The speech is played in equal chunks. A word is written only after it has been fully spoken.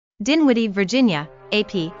Dinwiddie, Virginia,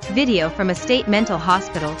 AP. Video from a state mental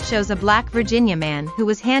hospital shows a Black Virginia man who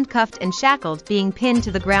was handcuffed and shackled being pinned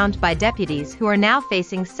to the ground by deputies who are now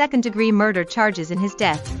facing second-degree murder charges in his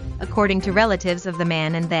death, according to relatives of the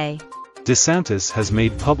man and they. DeSantis has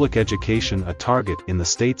made public education a target in the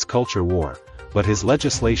state's culture war, but his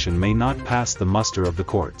legislation may not pass the muster of the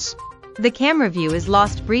courts. The camera view is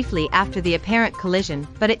lost briefly after the apparent collision,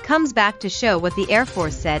 but it comes back to show what the Air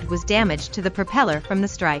Force said was damage to the propeller from the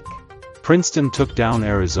strike. Princeton took down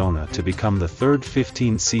Arizona to become the third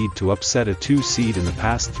 15 seed to upset a 2 seed in the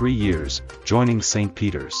past 3 years, joining St.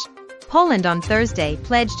 Peter's. Poland on Thursday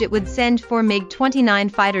pledged it would send 4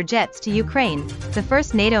 MiG-29 fighter jets to Ukraine, the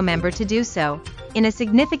first NATO member to do so, in a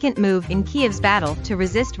significant move in Kiev's battle to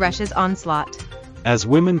resist Russia's onslaught. As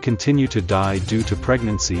women continue to die due to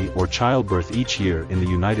pregnancy or childbirth each year in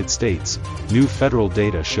the United States, new federal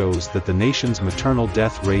data shows that the nation's maternal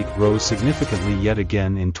death rate rose significantly yet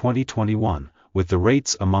again in 2021, with the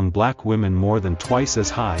rates among Black women more than twice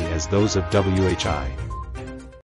as high as those of WHI.